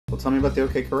tell me about the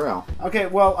OK Corral. Okay,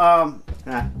 well,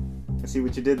 I see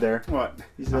what you did there. What?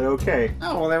 You said okay.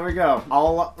 Oh, well, there we go.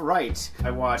 All right.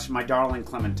 I watched My Darling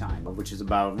Clementine, which is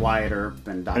about Wyatt Earp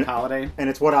and Doc Holliday. And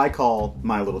it's what I call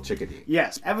My Little Chickadee.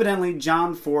 Yes. Evidently,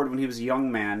 John Ford, when he was a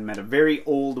young man, met a very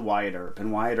old Wyatt Earp,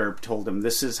 and Wyatt Earp told him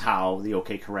this is how the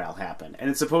OK Corral happened. And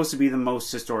it's supposed to be the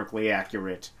most historically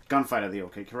accurate gunfight of the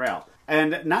OK Corral.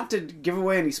 And not to give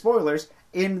away any spoilers,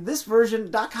 in this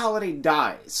version, Doc Holliday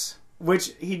dies.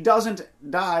 Which, he doesn't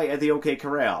die at the OK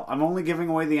Corral. I'm only giving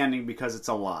away the ending because it's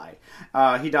a lie.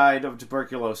 He died of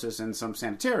tuberculosis in some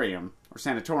sanatorium.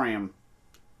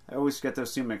 I always get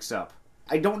those two mixed up.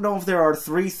 I don't know if there are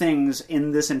 3 things in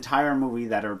this entire movie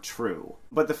that are true.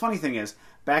 But the funny thing is,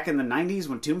 back in the 90s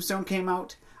when Tombstone came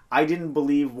out, I didn't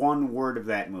believe one word of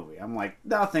that movie. I'm like,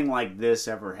 nothing like this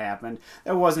ever happened.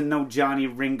 There wasn't no Johnny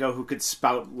Ringo who could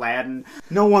spout Latin.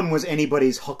 No one was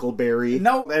anybody's Huckleberry.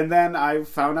 No, and then I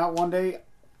found out one day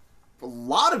a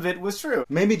lot of it was true.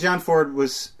 Maybe John Ford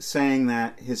was saying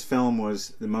that his film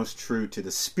was the most true to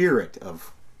the spirit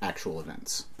of actual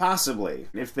events. Possibly.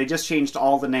 If they just changed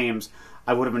all the names,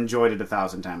 I would have enjoyed it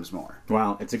 1,000 times more.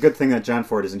 Well, it's a good thing that John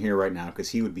Ford isn't here right now, because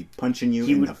he would be punching you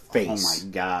in the face. Oh my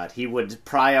god. He would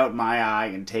pry out my eye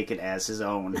and take it as his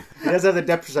own. He does have the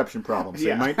depth perception problem, so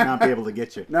he might not be able to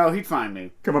get you. No, he'd find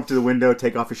me. Come up to the window,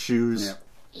 take off his shoes.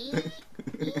 Yep.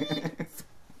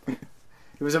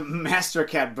 He was a master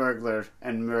cat burglar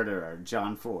and murderer,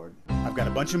 John Ford. I've got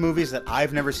a bunch of movies that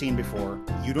I've never seen before.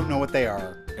 You don't know what they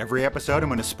are. Every episode I'm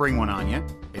going to spring one on you.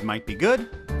 It might be good,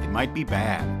 it might be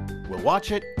bad. We'll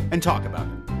watch it and talk about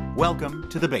it. Welcome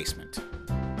to the basement.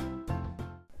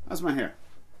 How's my hair?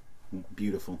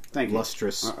 Beautiful. Thank you.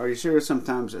 Lustrous. Are you sure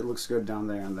sometimes it looks good down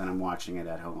there and then I'm watching it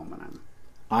at home and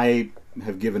I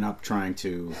have given up trying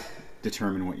to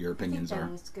determine what your opinions are.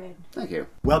 That's good. Thank you.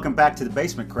 Welcome back to the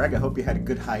basement, Craig. I hope you had a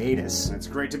good hiatus. It's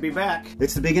great to be back.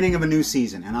 It's the beginning of a new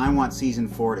season, and I want season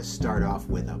 4 to start off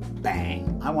with a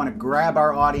bang. I want to grab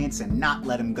our audience and not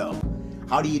let them go.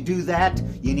 How do you do that?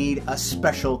 You need a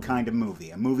special kind of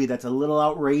movie. A movie that's a little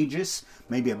outrageous,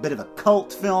 maybe a bit of a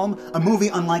cult film, a movie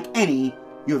unlike any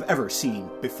you have ever seen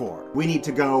before. We need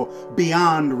to go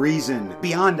beyond reason,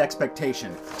 beyond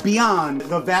expectation, beyond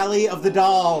the Valley of the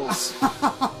Dolls.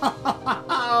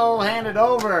 Oh, hand it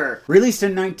over. Released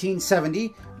in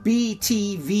 1970,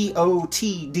 BTVOTD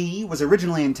was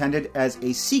originally intended as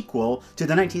a sequel to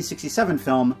the 1967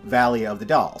 film Valley of the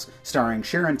Dolls, starring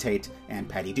Sharon Tate and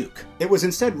Patty Duke. It was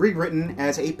instead rewritten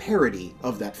as a parody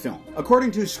of that film. According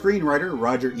to screenwriter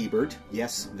Roger Ebert,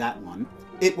 yes, that one,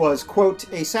 it was,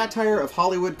 quote, a satire of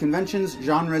Hollywood conventions,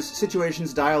 genres,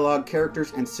 situations, dialogue,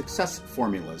 characters, and success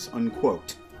formulas,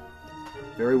 unquote.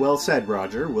 Very well said,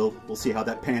 Roger. We'll see how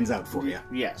that pans out for you.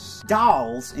 Yes.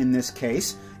 Dolls, in this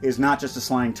case, is not just a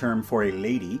slang term for a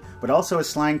lady, but also a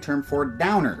slang term for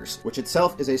downers, which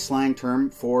itself is a slang term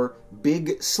for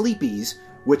big sleepies,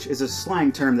 which is a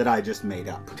slang term that I just made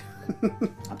up.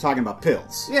 I'm talking about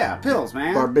pills. Yeah, pills,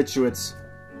 man. Barbiturates,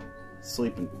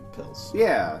 sleeping pills.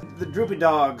 Yeah, the droopy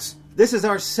dogs. This is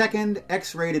our second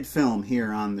X-rated film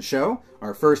here on the show.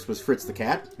 Our first was Fritz the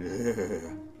Cat.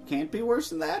 Can't be worse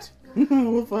than that.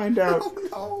 We'll find out. Oh,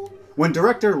 no. When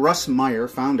director Russ Meyer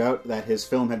found out that his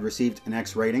film had received an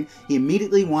X rating, he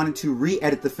immediately wanted to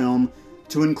re-edit the film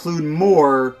to include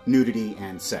more nudity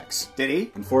and sex. Did he?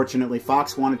 Unfortunately,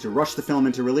 Fox wanted to rush the film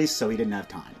into release, so he didn't have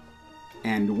time.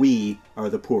 And we are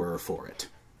the poorer for it.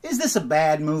 Is this a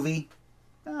bad movie?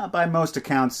 By most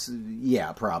accounts,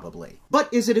 yeah, probably.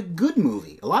 But is it a good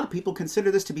movie? A lot of people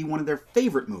consider this to be one of their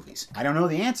favorite movies. I don't know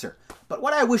the answer. But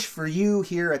what I wish for you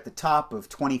here at the top of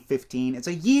 2015 is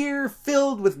a year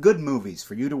filled with good movies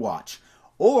for you to watch.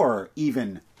 Or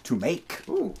even to make.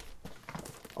 Ooh.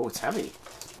 Oh, it's heavy.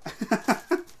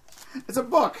 It's a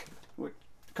book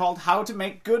called How to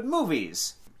Make Good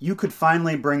Movies. You could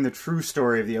finally bring the true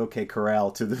story of the OK Corral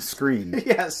to the screen.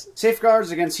 Yes. Safeguards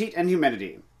against heat and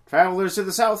humidity. Travelers to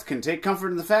the south can take comfort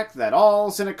in the fact that all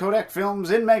Cinekodak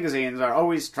films in magazines are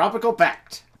always tropical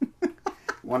packed.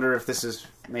 Wonder if this is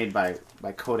made by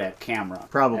Kodak camera.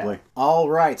 Probably. Yeah. All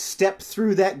right, step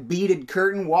through that beaded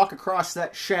curtain, walk across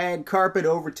that shag carpet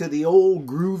over to the old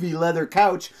groovy leather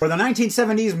couch for the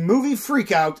 1970s movie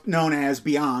freakout known as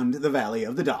Beyond the Valley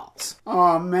of the Dolls.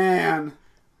 Oh, man.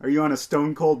 Are you on a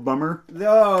stone cold bummer?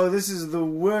 Oh, this is the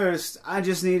worst. I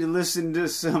just need to listen to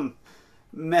some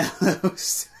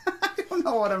mellows. I don't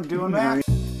know what I'm doing, man.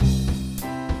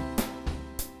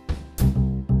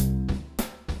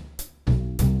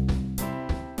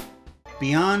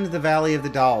 Beyond the Valley of the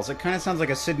Dolls. It kind of sounds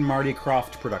like a Sid and Marty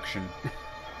Krofft production.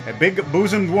 A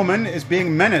big-bosomed woman is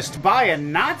being menaced By a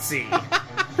Nazi.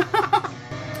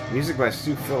 Music by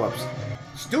Stu Phillips.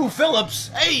 Stu Phillips,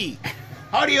 hey!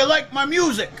 How do you like my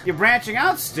music? You're branching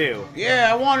out, Stu. Yeah,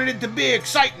 I wanted it to be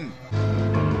exciting.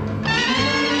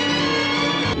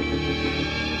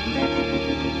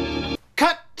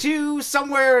 Cut to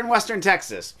somewhere in western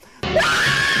Texas.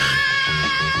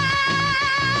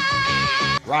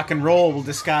 Rock and roll will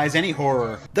disguise any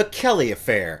horror. The Kelly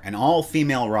Affair, an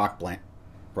all-female rock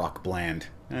band.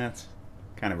 That's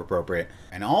kind of appropriate.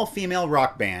 An all-female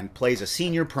rock band plays a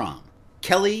senior prom.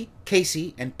 Kelly,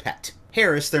 Casey, and Pet.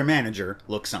 Harris, their manager,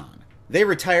 looks on. They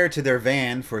retire to their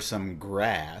van for some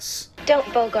grass.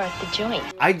 Don't bogart the joint.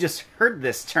 I just heard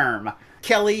this term.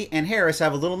 Kelly and Harris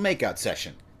have a little makeout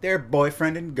session. They're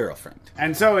boyfriend and girlfriend.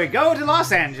 And so we go to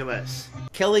Los Angeles.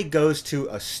 Kelly goes to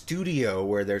a studio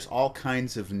where there's all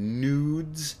kinds of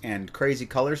nudes and crazy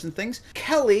colors and things.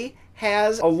 Kelly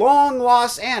has a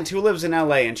long-lost aunt who lives in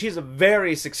L.A., and she's a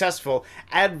very successful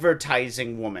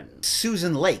advertising woman.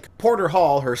 Susan Lake, Porter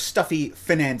Hall, her stuffy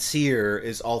financier,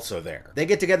 is also there. They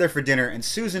get together for dinner, and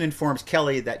Susan informs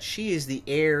Kelly that she is the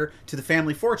heir to the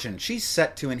family fortune. She's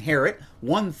set to inherit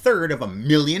 1/3 of $1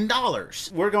 million.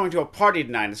 We're going to a party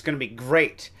tonight. It's going to be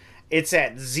great. It's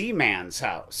at Z-Man's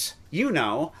house. You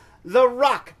know, the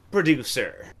rock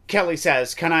producer. Kelly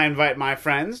says, can I invite my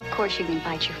friends? Of course you can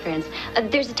invite your friends.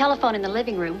 There's a telephone in the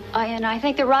living room. And I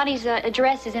think the Ronnie's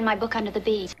address is in my book Under the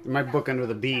Bees. My book Under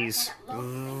the Bees.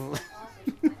 I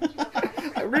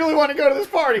really want to go to this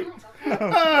party.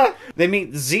 They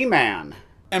meet Z-Man.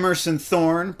 Emerson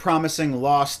Thorne, promising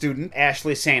law student.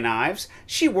 Ashley St. Ives.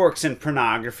 She works in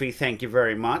pornography, thank you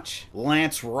very much.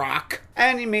 Lance Rock.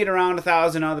 And you meet around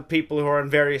 1,000 other people who are in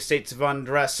various states of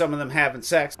undress, some of them having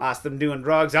sex, lots of them doing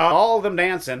drugs, all of them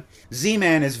dancing.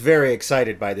 Z-Man is very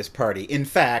excited by this party. In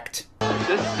fact...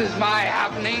 This is my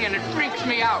happening and it freaks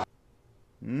me out.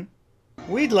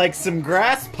 We'd like some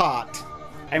grass pot.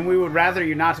 And we would rather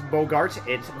you not bogart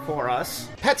it for us.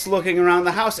 Pet's looking around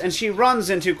the house, and she runs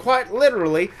into, quite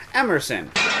literally,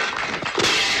 Emerson.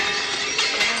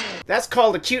 That's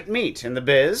called a cute meet in the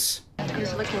biz.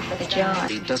 Who's looking for the John?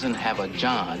 He doesn't have a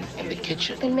John in the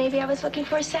kitchen. Then maybe I was looking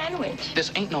for a sandwich.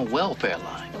 This ain't no welfare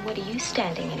line. Then what are you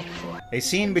standing in it for? A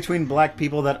scene between black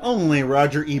people that only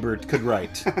Roger Ebert could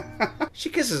write. She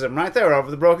kisses him right there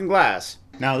over the broken glass.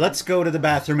 Now let's go to the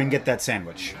bathroom and get that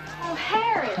sandwich. Oh,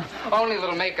 Harry! Only a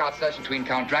little makeout session between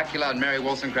Count Dracula and Mary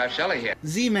Wollstonecraft Shelley here.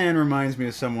 Z-Man reminds me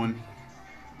of someone.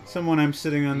 Someone I'm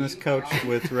sitting on this couch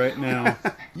with right now.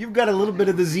 You've got a little bit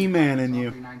of the Z-Man in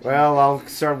you. Well, I'll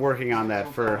start working on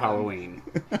that for Halloween.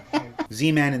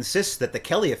 Z-Man insists that the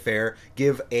Kelly Affair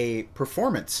give a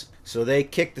performance. So they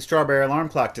kick the Strawberry Alarm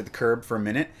Clock to the curb for a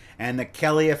minute, and the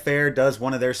Kelly Affair does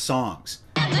one of their songs.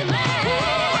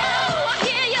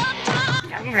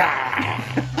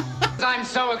 I'm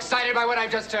so excited by what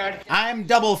I've just heard. I'm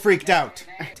double freaked out.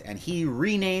 And he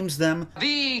renames them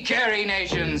The Carey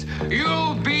Nations,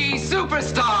 you'll be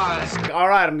superstars. All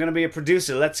right, I'm going to be a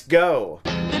producer. Let's go.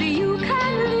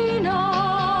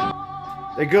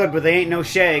 They're good, but they ain't no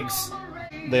shags.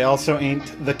 They also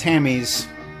ain't the Tammies.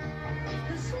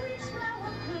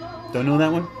 Don't know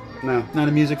that one? No. Not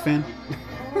a music fan?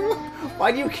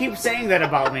 Why do you keep saying that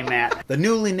about me, Matt? The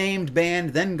newly named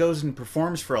band then goes and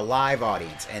performs for a live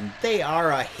audience, and they are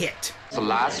a hit. The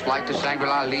last flight to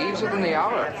Shangri-La leaves within the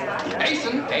hour.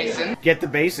 Hasten, hasten. Get the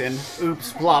basin.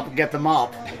 Oops, plop, get the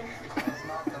mop.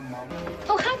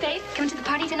 Oh, hi, babe. Coming to the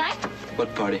party tonight?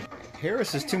 What party?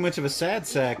 Harris is too much of a sad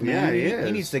sack, man. Yeah, he is.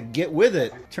 He needs to get with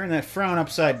it. Turn that frown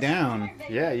upside down.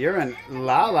 Yeah, you're in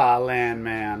La La Land,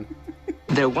 man.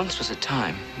 There once was a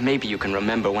time, maybe you can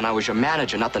remember, when I was your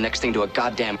manager, not the next thing to a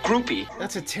goddamn groupie.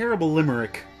 That's a terrible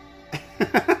limerick.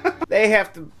 They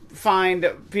have to find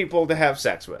people to have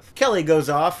sex with. Kelly goes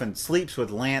off and sleeps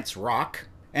with Lance Rock,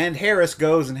 and Harris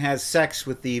goes and has sex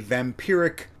with the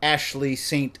vampiric Ashley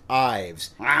St.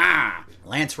 Ives. Ah!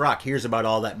 Lance Rock hears about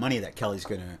all that money that Kelly's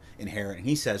going to inherit, and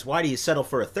he says, why do you settle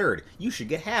for 1/3? You should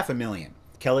get $500,000.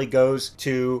 Kelly goes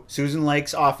to Susan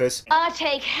Lake's office. I'll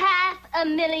take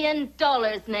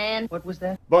 $500,000, man. What was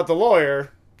that? But the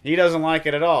lawyer, he doesn't like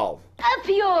it at all. Up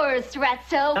yours,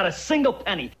 Ratso. Not a single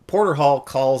penny. Porter Hall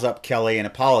calls up Kelly and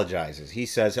apologizes. He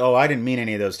says, oh, I didn't mean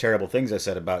any of those terrible things I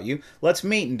said about you. Let's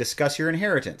meet and discuss your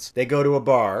inheritance. They go to a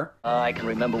bar. I can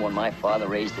remember when my father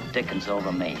raised the Dickens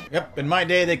over me. Yep, in my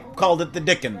day they called it the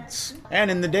Dickens.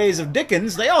 And in the days of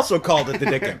Dickens, they also called it the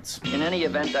Dickens. In any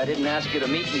event, I didn't ask you to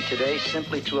meet me today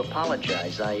simply to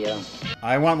apologize.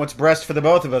 I want what's best for the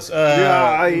both of us.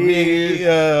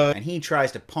 And he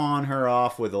tries to pawn her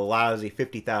off with a lousy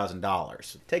 $50,000.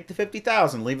 Take the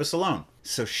 $50,000, leave us alone.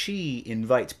 So she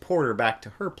invites Porter back to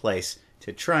her place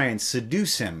to try and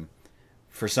seduce him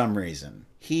for some reason.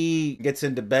 He gets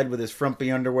into bed with his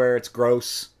frumpy underwear. It's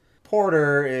gross.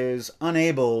 Porter is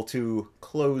unable to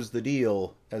close the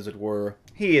deal, as it were.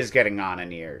 He is getting on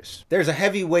in years. There's a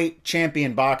heavyweight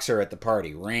champion boxer at the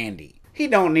party, Randy. He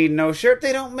don't need no shirt.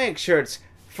 They don't make shirts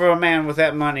for a man with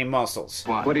that many muscles.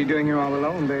 What are you doing here all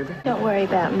alone, baby? Don't worry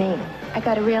about me. I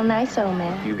got a real nice old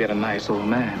man. You get a nice old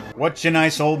man. What's your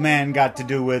nice old man got to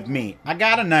do with me? I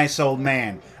got a nice old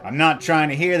man. I'm not trying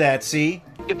to hear that, see?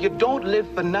 If you don't live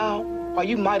for now, why,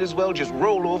 you might as well just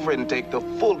roll over and take the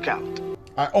full count.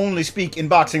 I only speak in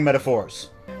boxing metaphors.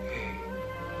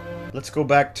 Let's go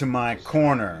back to my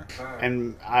corner.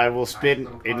 And I will spit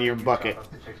in your bucket.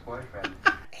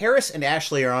 Harris and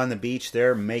Ashley are on the beach.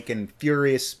 They're making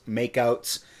furious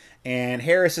makeouts. And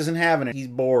Harris isn't having it. He's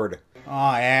bored.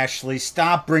 Aw, Ashley,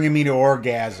 stop bringing me to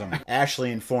orgasm.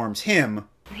 Ashley informs him.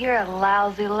 You're a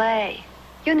lousy lay.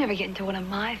 You'll never get into one of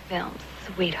my films,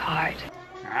 sweetheart.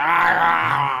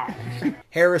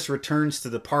 Harris returns to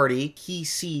the party. He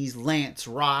sees Lance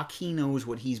rock. He knows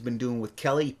what he's been doing with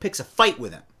Kelly. He picks a fight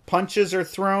with him. Punches are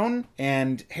thrown,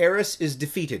 and Harris is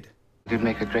defeated. You'd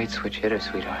make a great switch hitter,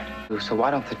 sweetheart. So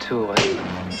why don't the two of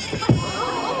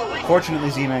us... Fortunately,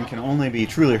 Z-Man can only be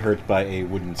truly hurt by a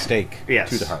wooden stake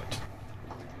to the heart.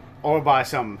 Or by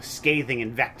some scathing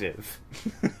invective.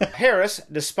 Harris,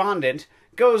 despondent,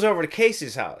 goes over to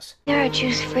Casey's house. There are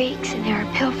juice freaks and there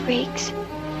are pill freaks.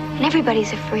 And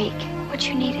everybody's a freak. What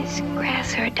you need is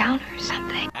grass or a downer or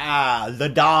something. Ah, the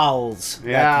dolls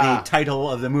that the title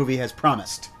of the movie has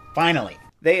promised. Finally.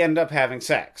 They end up having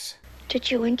sex. Did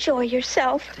you enjoy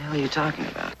yourself? What the hell are you talking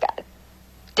about? God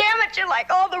damn it, you're like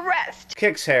all the rest.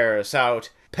 Kicks Harris out.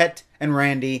 Pet and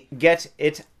Randy get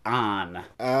it on.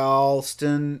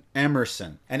 Alston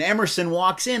Emerson. And Emerson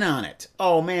walks in on it.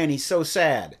 Oh man, he's so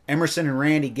sad. Emerson and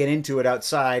Randy get into it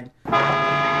outside.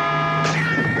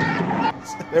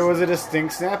 There was a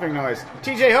distinct snapping noise.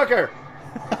 TJ Hooker!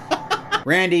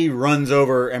 Randy runs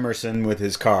over Emerson with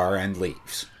his car and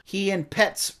leaves. He and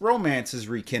Pet's romance is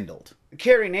rekindled.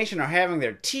 Carrie Nation are having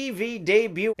their TV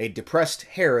debut. A depressed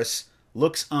Harris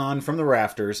looks on from the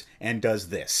rafters and does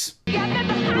this.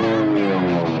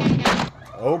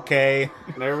 Okay.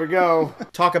 There we go.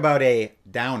 Talk about a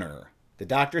downer. The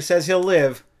doctor says he'll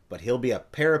live, but he'll be a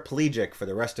paraplegic for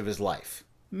the rest of his life.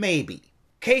 Maybe.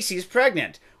 Casey's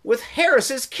pregnant with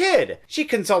Harris's kid. She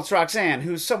consults Roxanne,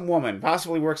 who's some woman,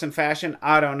 possibly works in fashion,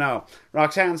 I don't know.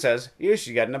 Roxanne says, you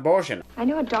should get an abortion. I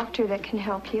know a doctor that can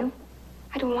help you.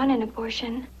 I don't want an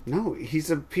abortion. No, he's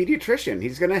a pediatrician.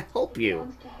 He's gonna help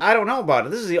you. I don't know about it.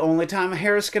 This is the only time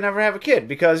Harris can ever have a kid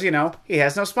because, you know, he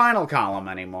has no spinal column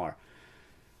anymore.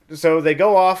 So they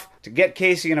go off to get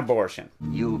Casey an abortion.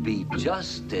 You'll be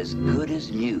just as good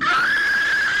as new.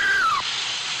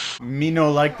 Me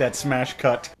no like that smash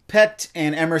cut. Pet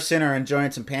and Emerson are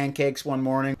enjoying some pancakes one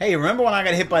morning. Hey, remember when I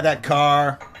got hit by that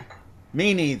car?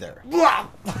 Me neither.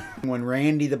 When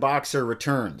Randy the boxer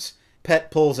returns,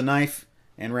 Pet pulls a knife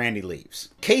and Randy leaves.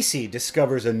 Casey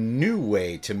discovers a new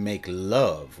way to make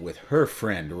love with her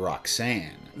friend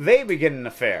Roxanne. They begin an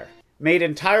affair, made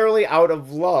entirely out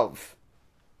of love.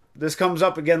 This comes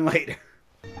up again later.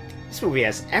 This movie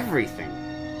has everything.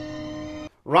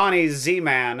 Ronnie's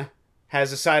Z-Man has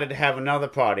decided to have another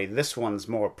party. This one's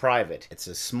more private. It's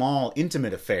a small,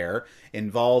 intimate affair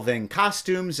involving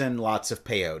costumes and lots of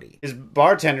peyote. His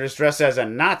bartender's dressed as a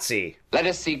Nazi. Let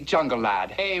us see Jungle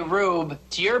Lad. Hey, Rube,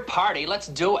 it's your party. Let's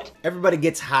do it. Everybody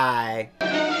gets high.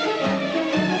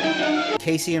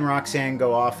 Casey and Roxanne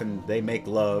go off and they make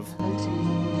love.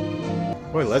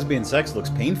 Boy, lesbian sex looks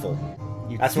painful.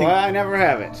 That's why I never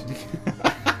have it.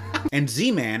 And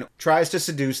Z-Man tries to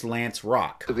seduce Lance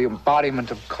Rock. To the embodiment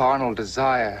of carnal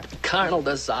desire. Carnal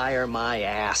desire, my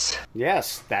ass.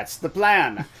 Yes, that's the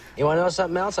plan. You want to know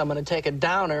something else? I'm going to take a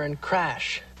downer and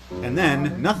crash. And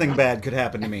then, nothing bad could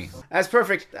happen to me. That's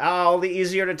perfect. All the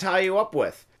easier to tie you up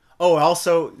with. Oh,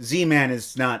 also, Z-Man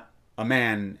is not a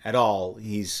man at all.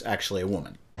 He's actually a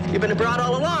woman. You've been a broad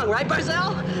all along, right,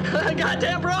 Barcel?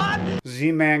 Goddamn broad!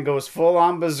 Z-Man goes full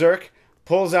on berserk,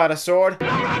 pulls out a sword.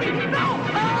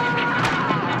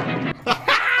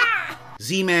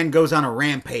 Z-Man goes on a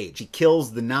rampage. He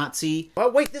kills the Nazi. Oh,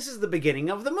 wait, this is the beginning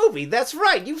of the movie. That's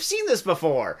right, you've seen this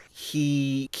before.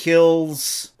 He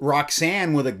kills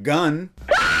Roxanne with a gun.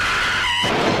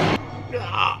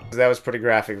 That was pretty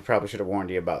graphic. We probably should have warned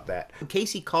you about that.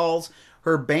 Casey calls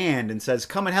her band and says,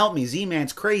 come and help me,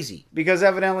 Z-Man's crazy. Because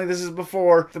evidently this is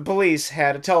before the police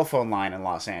had a telephone line in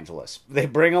Los Angeles. They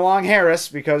bring along Harris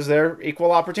because they're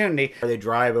equal opportunity. They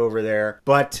drive over there,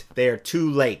 but they are too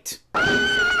late.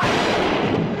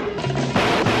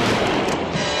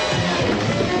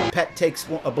 Pet takes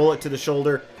a bullet to the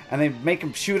shoulder, And they make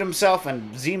him shoot himself,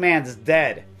 and Z-Man's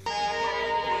dead.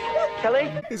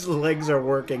 Kelly, His legs are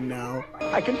working now.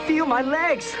 I can feel my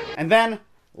legs. And then,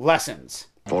 lessons.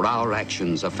 For our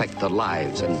actions affect the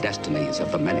lives and destinies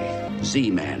of the many.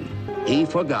 Z-Man, he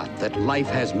forgot that life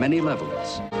has many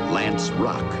levels. Lance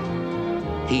Rock,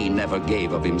 he never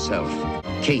gave of himself.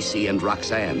 Casey and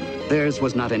Roxanne, theirs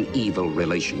was not an evil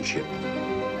relationship.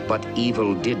 But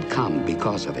evil did come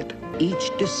because of it.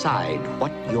 Each decide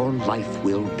what your life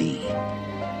will be.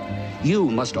 You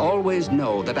must always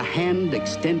know that a hand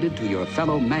extended to your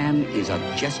fellow man is a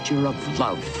gesture of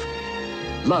love.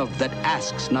 Love that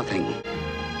asks nothing.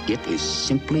 It is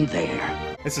simply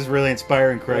there. This is really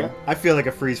inspiring, Craig. Yeah. I feel like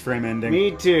a freeze frame ending. Me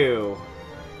too.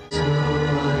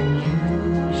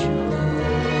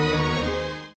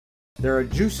 There are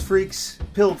juice freaks,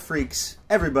 pill freaks,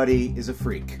 everybody is a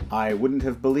freak. I wouldn't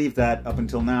have believed that up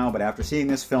until now, but after seeing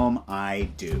this film, I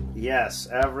do. Yes,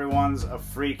 everyone's a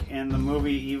freak in the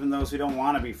movie, even those who don't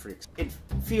want to be freaks. It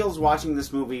feels watching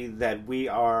this movie that we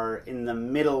are in the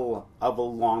middle of a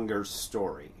longer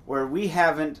story, where we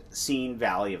haven't seen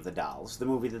Valley of the Dolls, the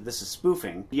movie that this is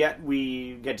spoofing, yet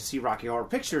we get to see Rocky Horror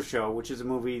Picture Show, which is a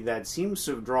movie that seems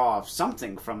to draw off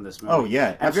something from this movie. Oh,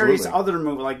 yeah, and various absolutely. other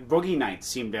movies, like Boogie Nights,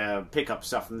 seem to pick up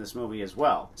stuff from this movie as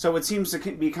well. So it seems to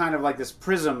be kind of like this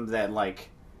prism that, like,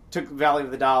 took Valley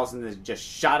of the Dolls and then just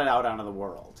shot it out onto the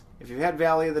world. If you had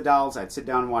Valley of the Dolls, I'd sit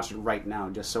down and watch it right now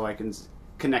just so I can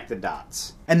connect the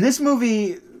dots. And this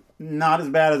movie, not as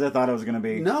bad as I thought it was going to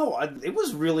be. No, it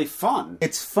was really fun.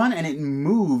 It's fun and it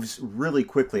moves really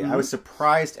quickly. I was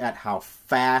surprised at how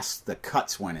fast the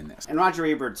cuts went in this. In Roger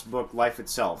Ebert's book, Life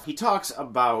Itself, he talks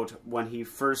about when he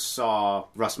first saw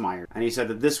Russ Meyer, and he said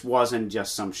that this wasn't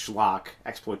just some schlock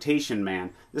exploitation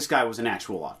man. This guy was an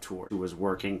actual auteur who was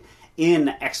working in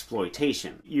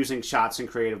exploitation, using shots in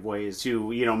creative ways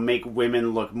to, you know, make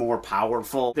women look more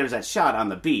powerful. There's that shot on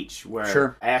the beach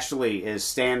where Ashley is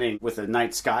standing with a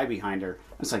night sky behind her.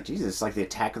 It's like, Jesus, it's like the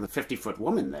attack of the 50-foot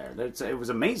woman there. It was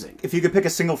amazing. If you could pick a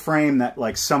single frame that,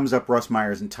 like, sums up Russ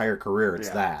Meyer's entire career, it's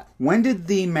that. When did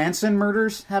the Manson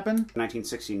murders happen?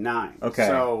 1969. Okay.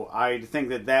 So I think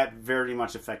that very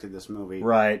much affected this movie.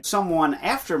 Right. Someone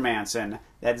after Manson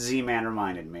that Z-Man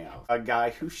reminded me of. A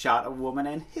guy who shot a woman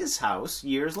in his house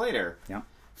years later. Yeah.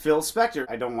 Phil Spector.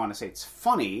 I don't want to say it's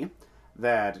funny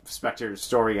that Spector's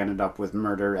story ended up with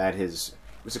murder at his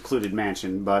secluded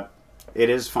mansion, but it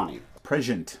is funny.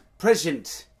 Prescient.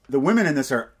 The women in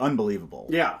this are unbelievable.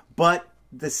 Yeah. But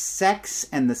the sex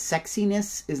and the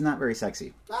sexiness is not very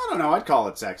sexy. I don't know, I'd call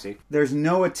it sexy. There's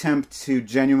no attempt to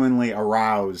genuinely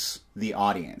arouse the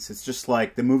audience. It's just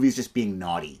like the movie's just being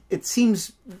naughty. It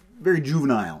seems very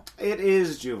juvenile. It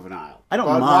is juvenile. I don't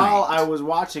but mind. While I was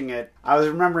watching it, I was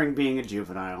remembering being a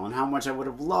juvenile and how much I would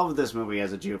have loved this movie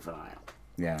as a juvenile.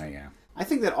 Yeah. I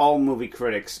think that all movie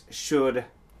critics should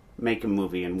make a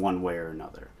movie in one way or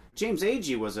another. James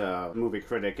Agee was a movie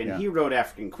critic, and he wrote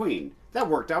African Queen. That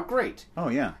worked out great. Oh,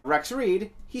 yeah. Rex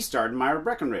Reed, he starred in Myra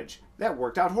Breckenridge. That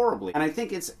worked out horribly. And I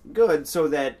think it's good so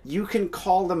that you can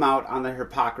call them out on their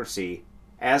hypocrisy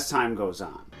as time goes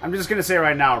on. I'm just going to say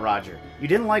right now, Roger, you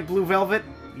didn't like Blue Velvet?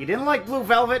 You didn't like Blue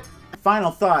Velvet? Final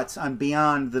thoughts on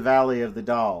Beyond the Valley of the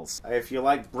Dolls. If you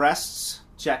like breasts,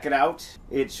 check it out.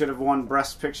 It should have won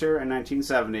Breast Picture in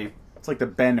 1970. It's like the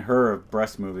Ben-Hur of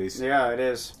breast movies. Yeah, it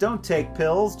is. Don't take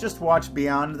pills, just watch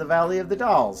Beyond the Valley of the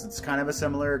Dolls. It's kind of a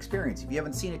similar experience. If you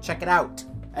haven't seen it, check it out.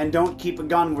 And don't keep a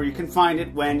gun where you can find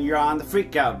it when you're on the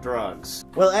freak-out drugs.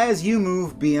 Well, as you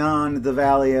move beyond the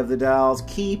Valley of the Dolls,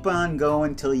 keep on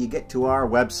going till you get to our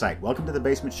website,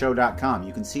 welcometothebasementshow.com.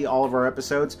 You can see all of our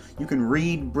episodes. You can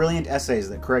read brilliant essays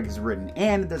that Craig has written.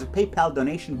 And there's a PayPal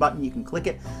donation button. You can click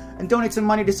it and donate some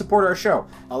money to support our show.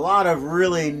 A lot of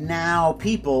really now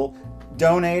people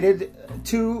donated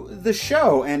to the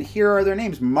show, and here are their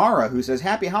names. Mara, who says,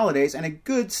 Happy Holidays and a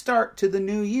good start to the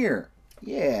new year.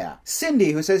 Yeah.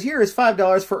 Cindy, who says, here is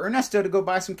 $5 for Ernesto to go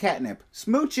buy some catnip.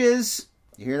 Smooches!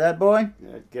 You hear that, boy?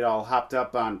 Get all hopped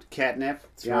up on catnip.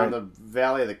 That's beyond right. the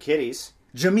Valley of the Kitties.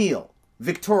 Jamil,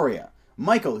 Victoria,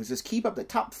 Michael, who says, keep up the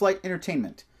top flight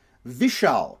entertainment.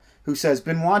 Vishal, who says,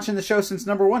 been watching the show since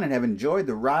number 1 and have enjoyed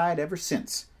the ride ever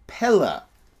since. Pella,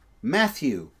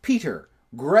 Matthew, Peter,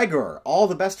 Gregor, all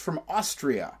the best from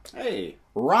Austria. Hey.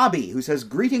 Robbie, who says,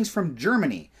 greetings from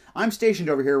Germany. I'm stationed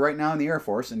over here right now in the Air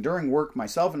Force, and during work,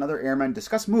 myself and other airmen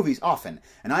discuss movies often,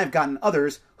 and I've gotten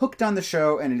others hooked on the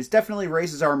show, and it definitely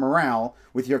raises our morale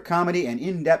with your comedy and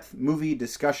in-depth movie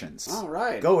discussions. All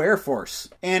right. Go Air Force.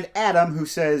 And Adam, who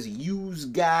says, "Yous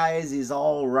guys is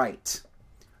all right.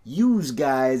 Yous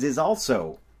guys is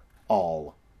also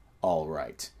all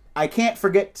right." I can't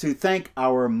forget to thank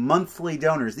our monthly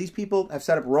donors. These people have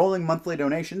set up rolling monthly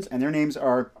donations, and their names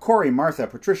are Corey, Martha,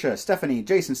 Patricia, Stephanie,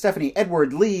 Jason, Stephanie,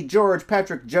 Edward, Lee, George,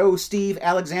 Patrick, Joe, Steve,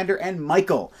 Alexander, and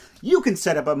Michael. You can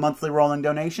set up a monthly rolling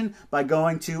donation by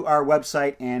going to our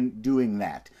website and doing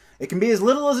that. It can be as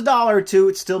little as $1 or $2.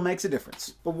 It still makes a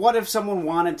difference. But what if someone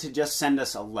wanted to just send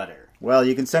us a letter? Well,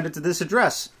 you can send it to this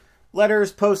address.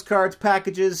 Letters, postcards,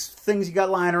 packages, things you got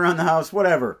lying around the house,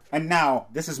 whatever. And now,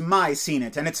 this is my Seen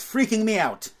It, and it's freaking me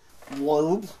out.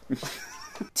 Whoa.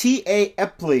 T.A.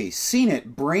 Epley, Seen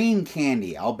It, Brain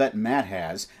Candy. I'll bet Matt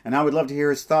has. And I would love to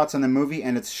hear his thoughts on the movie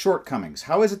and its shortcomings.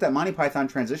 How is it that Monty Python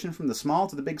transitioned from the small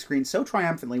to the big screen so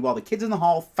triumphantly while the kids in the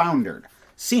hall foundered?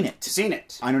 Seen It. Seen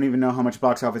It. I don't even know how much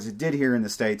box office it did here in the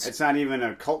States. It's not even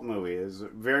a cult movie. There's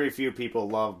very few people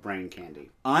love Brain Candy.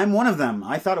 I'm one of them.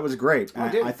 I thought it was great.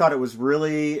 I thought it was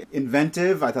really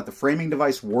inventive. I thought the framing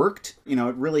device worked. You know,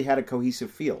 it really had a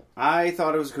cohesive feel. I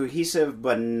thought it was cohesive,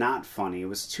 but not funny. It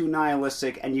was too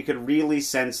nihilistic, and you could really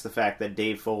sense the fact that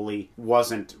Dave Foley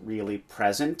wasn't really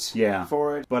present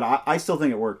for it. But I still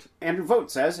think it worked. Andrew Vogt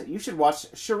says, you should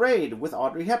watch Charade with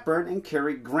Audrey Hepburn and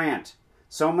Cary Grant.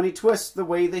 So many twists the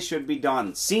way they should be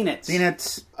done. Seen It. Seen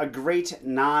It. A great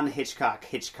non-Hitchcock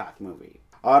movie.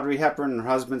 Audrey Hepburn, her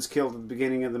husband's killed at the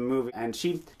beginning of the movie, and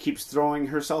she keeps throwing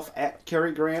herself at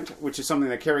Cary Grant, which is something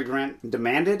that Cary Grant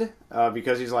demanded,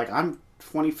 because he's like, I'm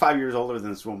 25 years older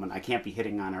than this woman. I can't be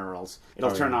hitting on her, or else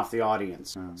it'll turn off the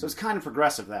audience. So it's kind of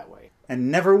progressive that way. And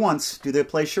never once do they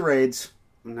play charades.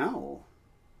 No.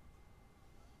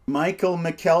 Michael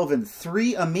McKelvin,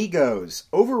 Three Amigos.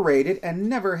 Overrated and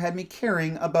never had me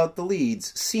caring about the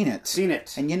leads. Seen It. Seen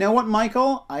It. And you know what,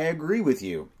 Michael? I agree with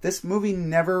you. This movie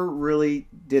never really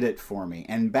did it for me.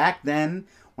 And back then,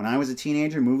 when I was a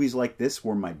teenager, movies like this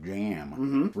were my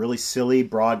jam. Really silly,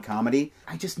 broad comedy.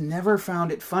 I just never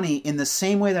found it funny in the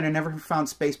same way that I never found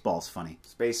Spaceballs funny.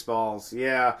 Spaceballs,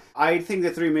 yeah. I think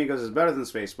that Three Amigos is better than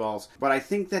Spaceballs, but I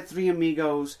think that Three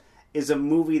Amigos is a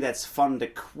movie that's fun to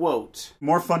quote.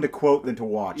 More fun to quote than to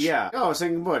watch. Yeah. Oh,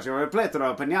 sing butch, or a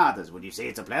plethora of pinatas. Would you say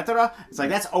it's a plethora? It's like,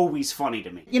 that's always funny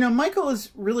to me. You know, Michael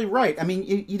is really right. I mean,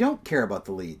 you don't care about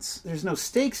the leads. There's no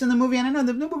stakes in the movie, and I know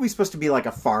the movie's supposed to be like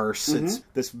a farce. It's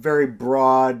this very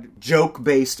broad,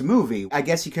 joke-based movie. I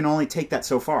guess you can only take that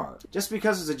so far. Just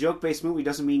because it's a joke-based movie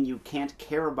doesn't mean you can't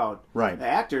care about the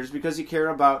actors, because you care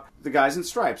about the guys in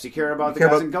Stripes. You care about the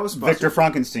guys in Ghostbusters. Victor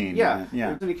Frankenstein. Yeah.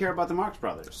 Yeah. And you care about the Marx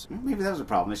Brothers. Maybe that was a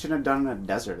problem. They shouldn't have done it in a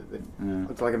desert. It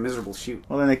looked like a miserable shoot.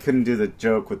 Well, then they couldn't do the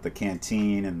joke with the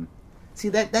canteen. And see,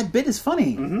 that bit is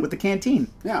funny with the canteen.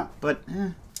 Yeah. But,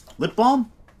 lip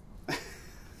balm?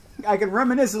 I can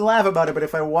reminisce and laugh about it, but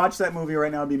if I watch that movie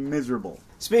right now, I'd be miserable.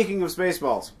 Speaking of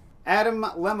Spaceballs, Adam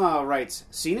Lemma writes,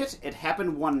 Seen It? It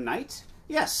Happened One Night?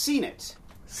 Yes, Seen It.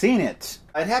 Seen It.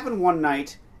 It Happened One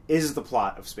Night is the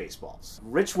plot of Spaceballs.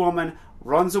 Rich woman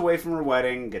runs away from her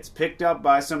wedding, gets picked up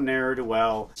by some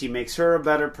ne'er-do-well. She makes her a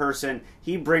better person.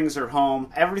 He brings her home.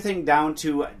 Everything down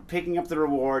to picking up the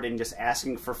reward and just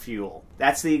asking for fuel.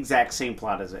 That's the exact same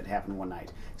plot as It Happened One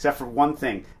Night. Except for one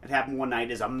thing. It Happened One Night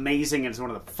is amazing, and it's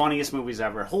one of the funniest movies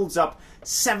ever. It holds up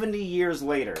 70 years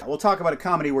later. We'll talk about a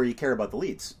comedy where you care about the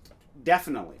leads.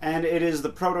 Definitely. And it is the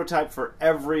prototype for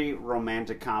every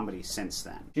romantic comedy since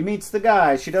then. She meets the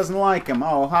guy. She doesn't like him.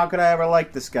 Oh, how could I ever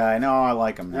like this guy? No, I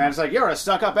like him now. And it's like, you're a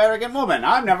stuck-up, arrogant woman.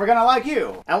 I'm never gonna like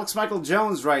you. Alex Michael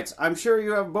Jones writes, I'm sure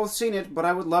you have both seen it, but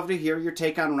I would love to hear your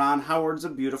take on Ron Howard's A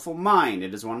Beautiful Mind.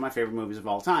 It is one of my favorite movies of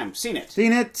all time. Seen it.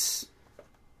 Seen it.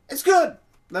 It's good.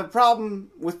 The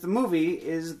problem with the movie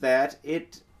is that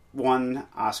it won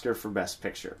Oscar for Best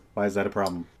Picture. Why is that a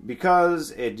problem?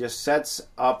 Because it just sets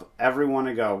up everyone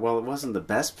to go, well, it wasn't the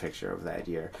best picture of that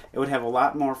year. It would have a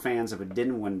lot more fans if it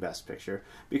didn't win Best Picture,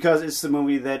 because it's the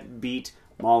movie that beat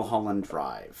Mulholland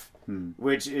Drive,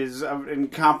 which is an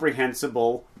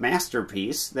incomprehensible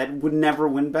masterpiece that would never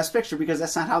win Best Picture, because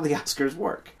that's not how the Oscars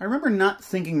work. I remember not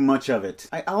thinking much of it.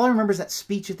 All I remember is that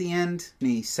speech at the end, and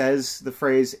he says the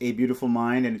phrase, "A beautiful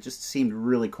mind," and it just seemed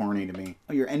really corny to me.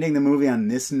 Oh, you're ending the movie on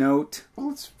this note?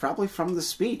 Well, it's probably from the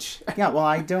speech. Yeah, well,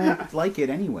 I don't like it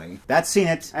anyway. That's Seen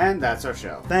It. And that's our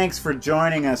show. Thanks for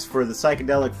joining us for the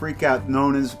psychedelic freakout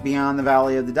known as Beyond the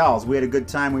Valley of the Dolls. We had a good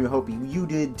time. We hope you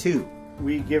did too.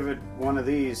 We give it one of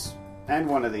these and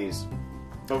one of these,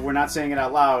 but we're not saying it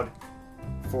out loud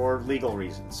for legal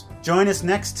reasons. Join us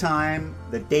next time,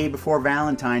 the day before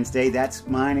Valentine's Day. That's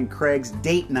mine and Craig's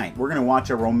date night. We're going to watch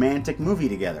a romantic movie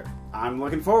together. I'm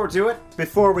looking forward to it.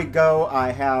 Before we go,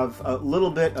 I have a little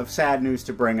bit of sad news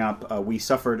to bring up. We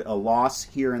suffered a loss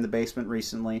here in the basement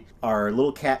recently. Our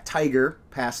little cat Tiger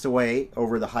passed away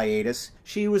over the hiatus.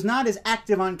 She was not as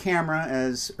active on camera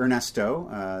as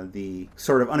Ernesto, the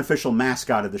sort of unofficial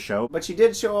mascot of the show. But she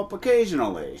did show up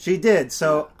occasionally. She did,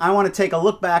 so I want to take a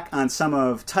look back on some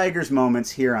of Tiger's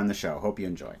moments here on the show. Hope you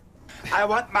enjoy. I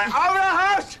want my own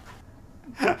house!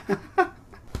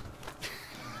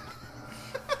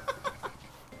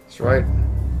 That's right.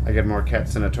 I get more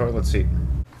cats than a toilet seat.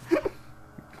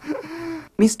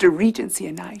 Mr. Regency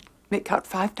and I make out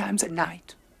 5 times a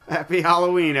night. Happy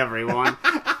Halloween, everyone.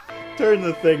 Turn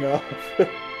the thing off.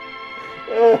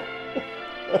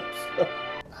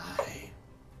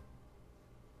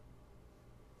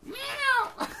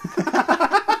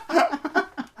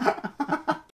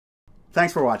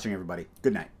 Thanks for watching, everybody.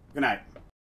 Good night. Good night.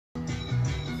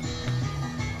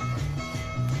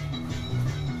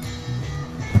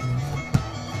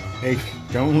 Hey,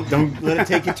 don't let it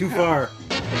take you too far.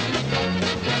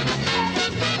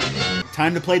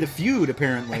 Time to play the feud,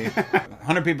 apparently.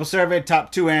 100 people surveyed,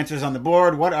 top 2 answers on the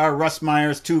board. What are Russ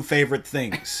Meyer's 2 favorite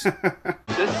things?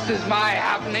 This is my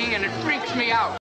happening, and it freaks me out.